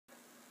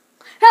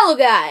Hello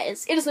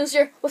guys, it is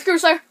Lucier with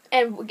Cruiser,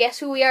 and guess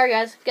who we are,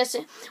 guys? Guess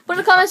it. Put in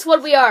the comments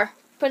what we are.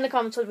 Put in the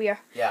comments what we are.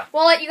 Yeah.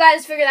 We'll let you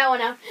guys figure that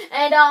one out.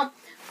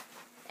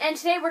 And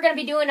today we're gonna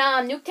be doing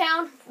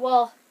NukeTown.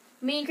 Well,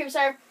 me and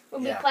Cruiser will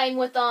be playing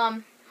with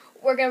the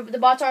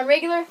bots are on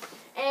regular,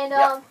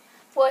 and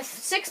with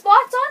 6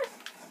 bots on.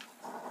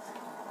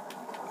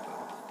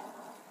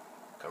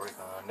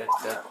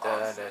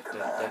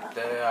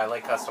 I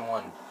like custom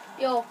 1.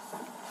 Yo.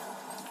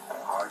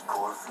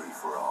 Hardcore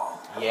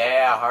free-for-all.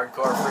 Yeah,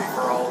 hardcore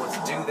free-for-all. Let's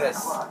do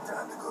this.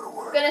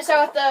 We're gonna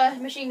start with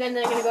the machine gun,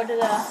 then gonna go to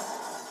the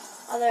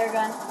other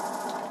gun.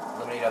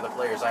 Eliminate other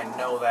players, I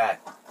know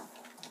that.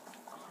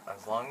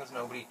 As long as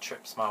nobody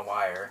trips my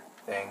wire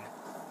thing,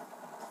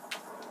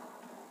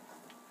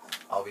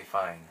 I'll be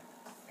fine.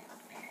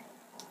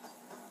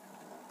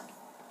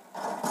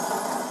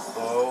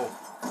 Oh,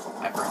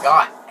 I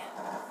forgot.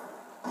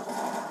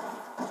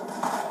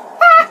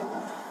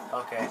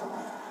 Okay.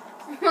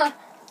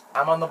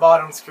 I'm on the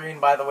bottom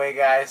screen, by the way,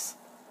 guys.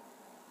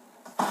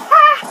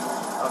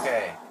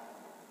 Okay.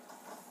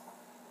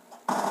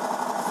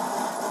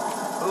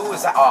 Who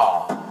is that?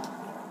 Oh.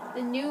 The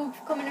noob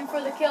coming in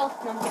for the kill.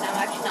 No, I'm kidding. I'm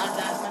actually not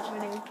that much of a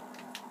noob.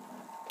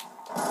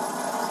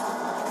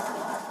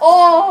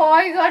 Oh,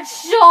 I got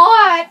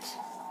shot!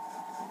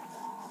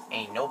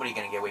 Ain't nobody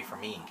gonna get away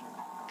from me.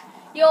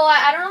 Yo,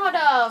 I don't know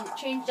how to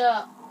change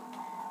the...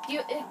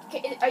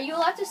 Are you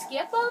allowed to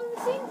skip the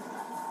thing?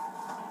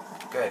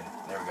 Good.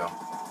 There we go.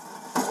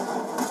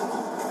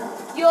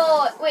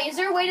 Yo, wait, is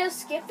there a way to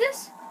skip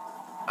this?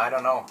 I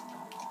don't know.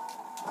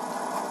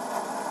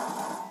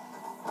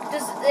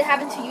 Does it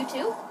happen to you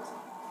too?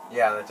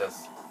 Yeah, that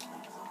does.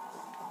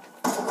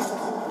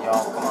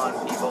 Y'all, come on,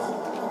 people.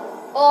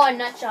 Oh, a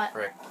nut shot.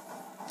 Frick.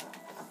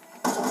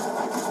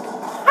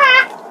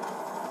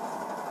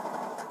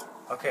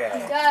 Okay.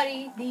 You gotta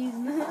eat these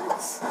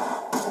nuts.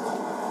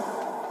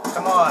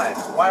 Come on.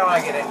 Why don't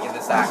I get any of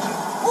this action?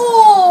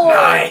 Oh!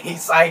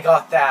 Nice! I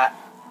got that.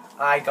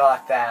 I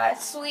got that.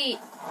 That's sweet.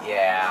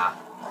 Yeah.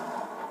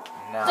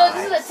 Nice. So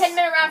this is a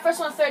 10-minute round. First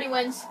one of 30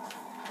 wins.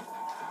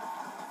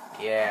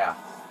 Yeah.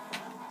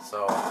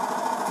 So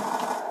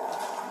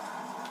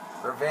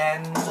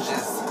revenge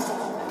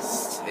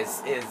is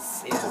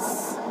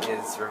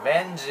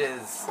revenge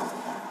is.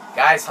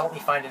 Guys, help me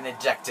find an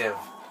objective.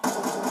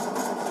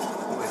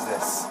 Who is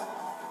this?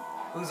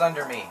 Who's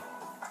under me?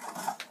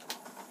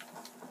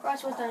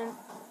 Cross with them.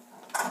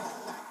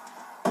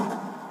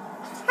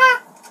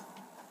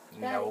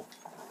 Nope.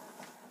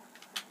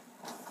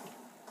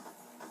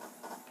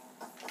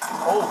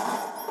 Oh!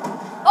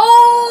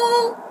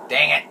 Oh!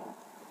 Dang it!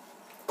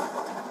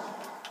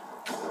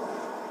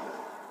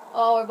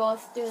 Oh, we're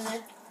both doing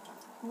it.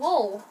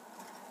 Whoa.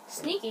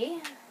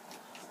 Sneaky.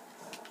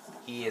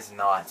 He is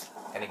not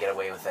gonna get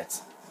away with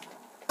it.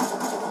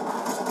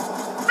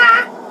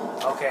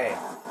 Okay.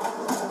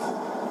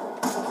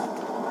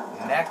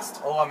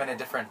 Next. Oh, I'm in a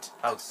different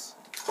house.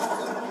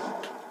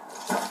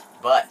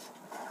 But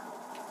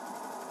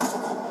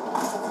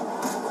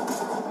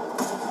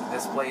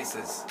this place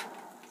is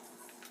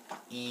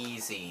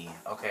easy.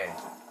 Okay.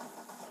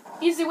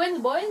 Easy wins,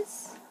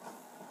 boys.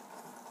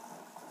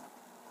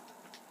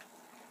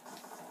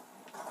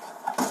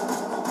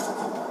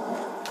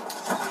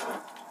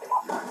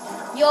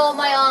 Yo,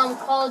 my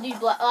Call of Duty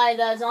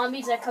the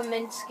zombies that come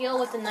in skill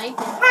with the knife.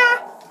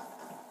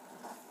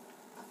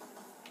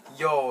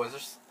 Yo, is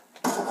there?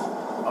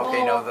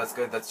 Okay, no, that's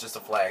good. That's just a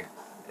flag.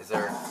 Is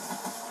there?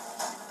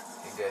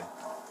 Okay, good.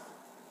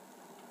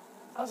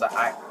 I was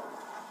I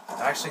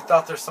actually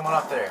thought there's someone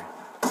up there.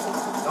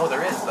 No,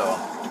 there is though.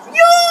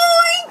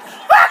 Yoink!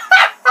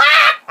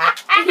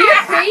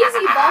 You're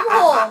crazy,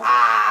 bumhole.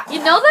 You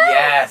know that?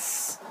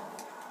 Yes.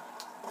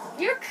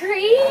 You're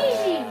crazy.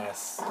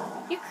 Yes.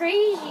 You're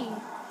crazy.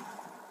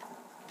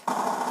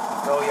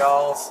 Let's go,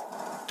 y'alls.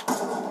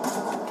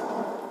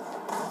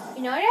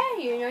 You know that?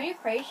 You know you're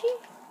crazy?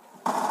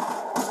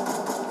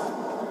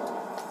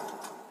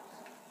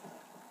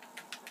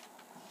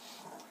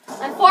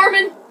 I'm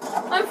farming.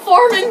 I'm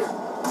farming.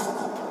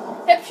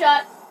 Hip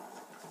shot.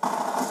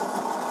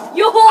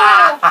 Yo! Of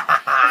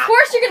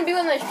course you're gonna be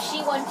with the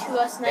machine gun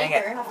to a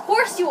sniper. Of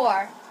course you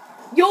are.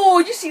 Yo,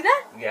 did you see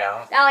that?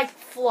 Yeah. That like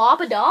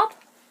flop-a-dop?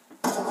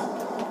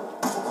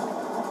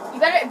 You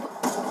better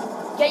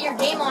get your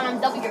game on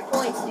double your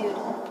points, dude. You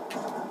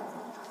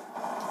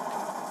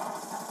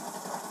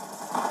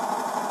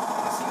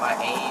see my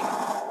aim?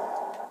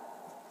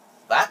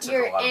 That took a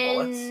lot of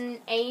bullets. You're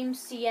in AIM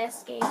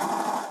CS gaming.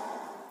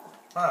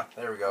 Huh,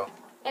 there we go.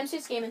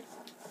 MCS gaming.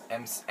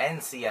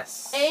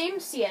 NCS. AIM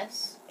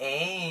CS.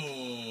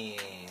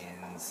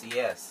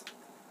 NCS.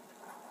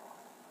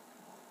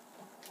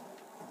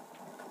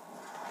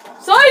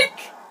 Psych!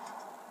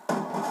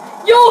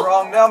 Yo!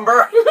 Wrong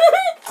number. I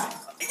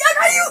got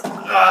you!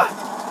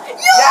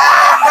 Yeah!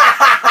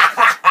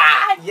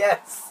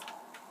 Yes!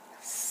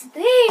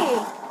 Stay!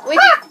 Wait,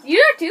 you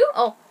there too?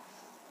 Oh.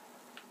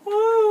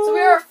 Woo. So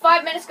we are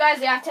 5 minutes, guys.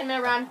 Yeah,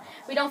 10-minute round.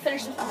 We don't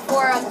finish this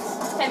before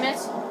 10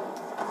 minutes.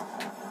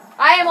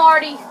 I am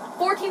already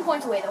 14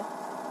 points away, though.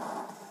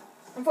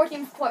 I'm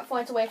 14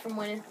 points away from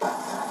winning.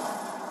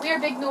 We are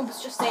big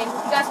noobs, just saying.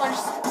 If you guys want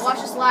to just watch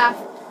us laugh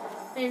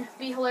and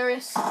be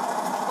hilarious,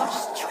 watch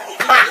us. Dude,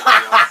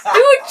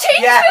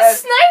 change to a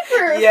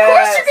sniper! Yes. Of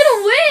course you're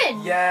gonna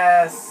win!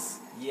 Yes!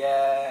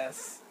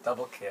 Yes!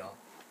 Double kill.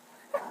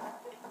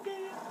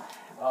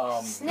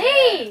 Oh,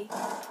 Snake!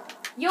 man.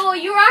 Yo,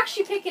 you're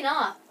actually picking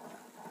up.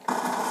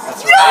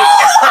 That's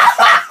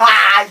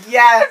right.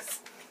 Yes!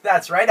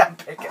 That's right, I'm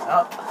picking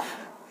up.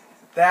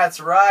 That's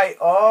right.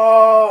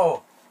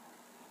 Oh!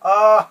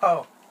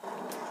 Oh!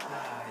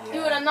 Yeah.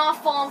 Dude, I'm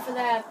not falling for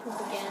that poop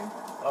again.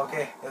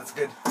 Okay, that's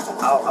good.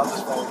 I'll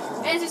just follow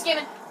you. And this game.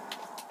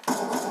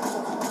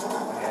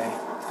 Okay.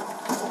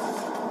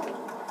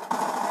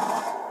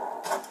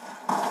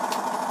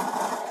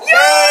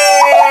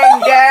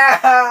 Yay!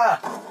 Yeah!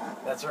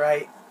 That's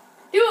right.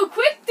 Dude,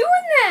 quit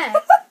doing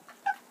that!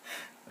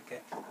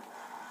 Okay.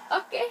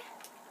 Okay.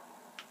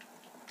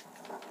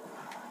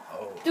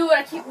 Oh. Dude,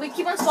 we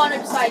keep on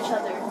spawning beside each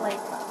other. Like,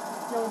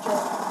 no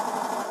joke.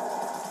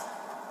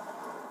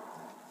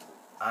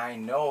 I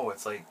know,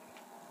 it's like...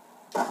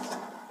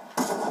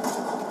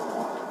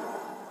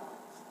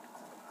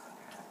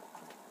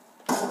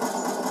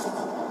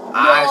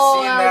 I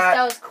seen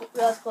that. That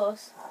was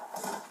close.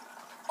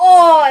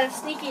 Oh,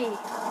 that's sneaky.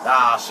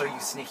 Ah, I'll show you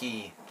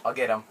sneaky. I'll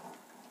get him.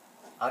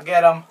 I'll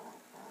get him.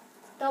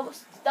 Double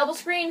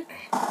screen.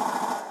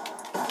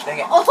 Dang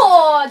it.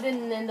 Oh, I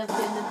didn't end up in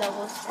the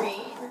double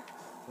screen.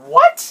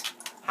 What?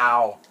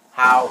 How?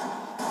 How?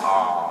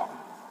 Oh.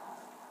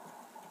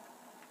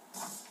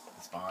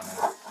 Spawning.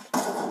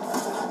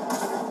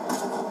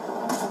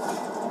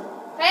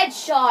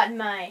 Headshot,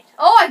 mate.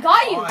 Oh, I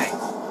got you. Nice.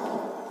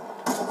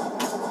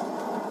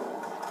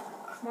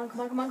 Come on,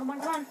 come on, come on, come on,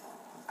 come on.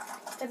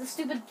 That's a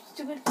stupid.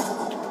 Good.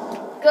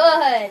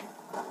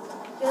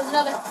 Here's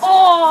another.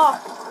 Oh!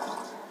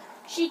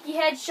 Cheeky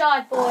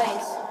headshot,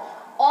 boys.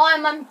 Oh,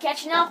 I'm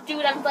catching up,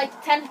 dude. I'm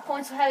like 10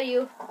 points ahead of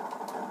you.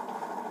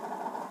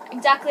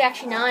 Exactly,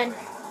 actually 9.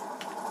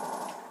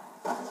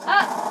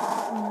 Ah!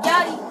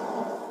 Yachty.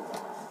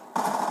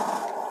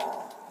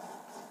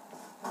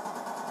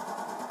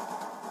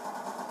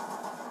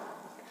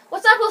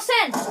 What's up, Will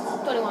Send?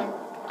 21.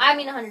 I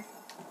mean 100.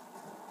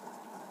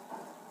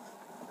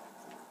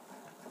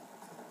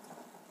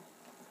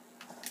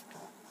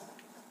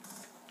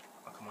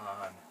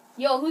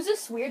 Yo, who's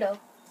this weirdo?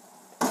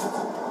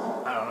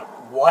 I don't know.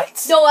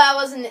 What? No, that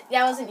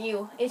wasn't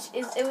you.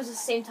 It was the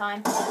same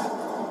time.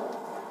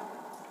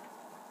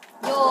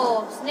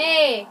 Yo,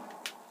 Snake.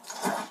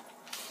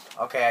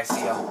 Okay, I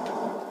see him.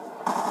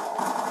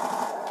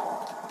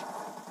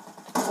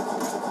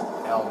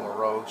 El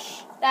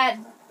Moroche. That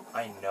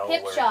I know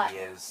hip where shot. he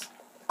is.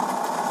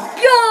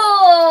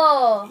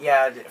 Yo!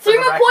 Yeah. 3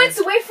 more points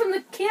away from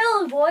the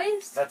kill,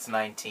 boys. That's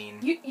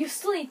 19. You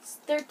still need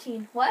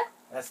 13. What?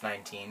 That's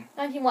 19.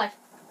 19 what?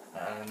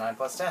 9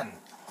 plus 10.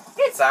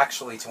 It's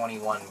actually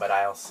 21, but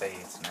I'll say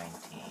it's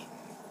 19.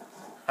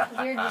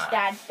 You're just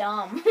that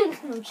dumb.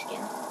 I'm just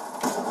kidding.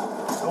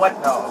 What?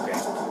 No, okay.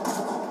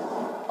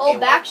 Oh, Hey,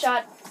 back what?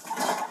 shot.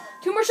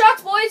 2 more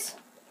shots, boys.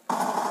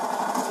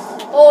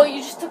 Oh,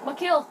 you just took my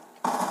kill.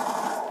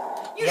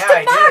 You just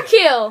took my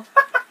kill.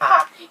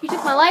 You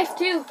took my life,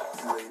 too.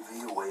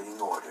 UAV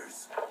awaiting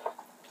orders.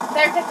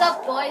 Better pick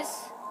up,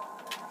 boys.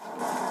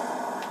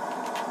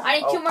 I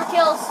need 2 more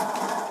kills.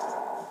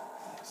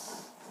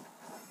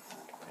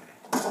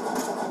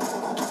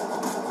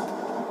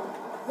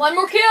 One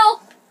more kill.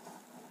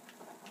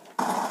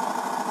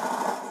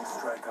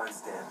 Strike on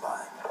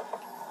standby.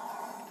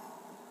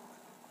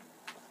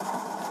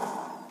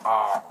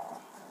 Oh.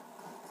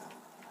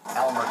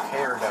 El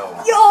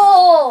Mercado.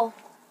 Yo!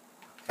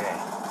 Okay.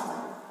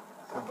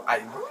 Were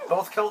we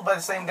both killed by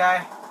the same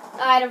guy?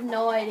 I have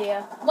no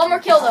idea. One more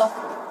kill, though.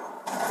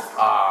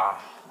 Ah.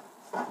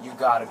 You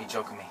gotta be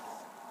joking me.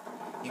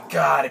 You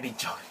gotta be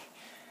joking me.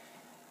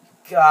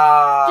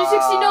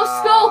 360 no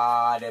scope.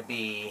 Gotta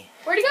be.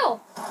 Where'd he go?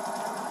 I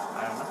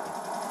don't know.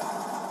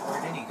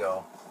 Where did he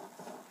go?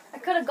 I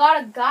could have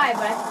got a guy,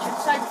 but I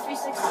decided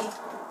 360.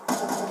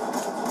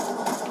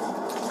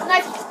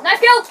 Knife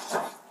kill!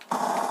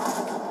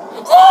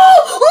 Oh!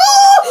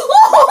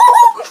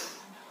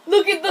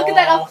 Look at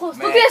that up close.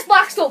 Man. Look at this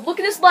black scope. Look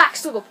at this black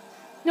scope.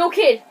 No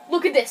kid.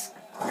 Look at this.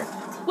 Okay.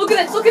 Look at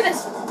this. Look at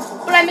this.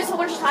 But I missed a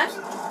bunch of times.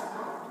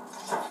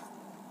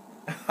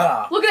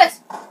 Look at this.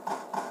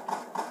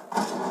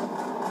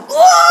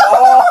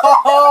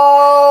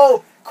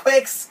 Oh!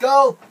 Quick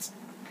scoped.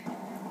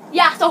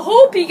 Yeah, so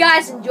hope you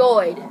guys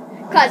enjoyed.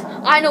 Because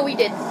I know we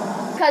did.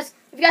 Because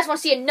if you guys want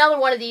to see another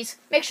one of these,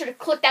 make sure to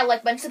click that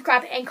like button,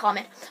 subscribe, and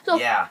comment. So,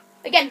 yeah.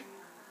 Again.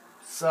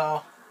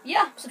 So.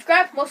 Yeah,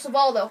 subscribe most of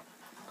all, though.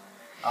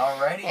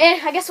 Alrighty.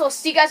 And I guess we'll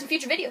see you guys in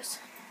future videos.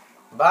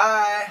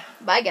 Bye.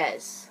 Bye,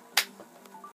 guys.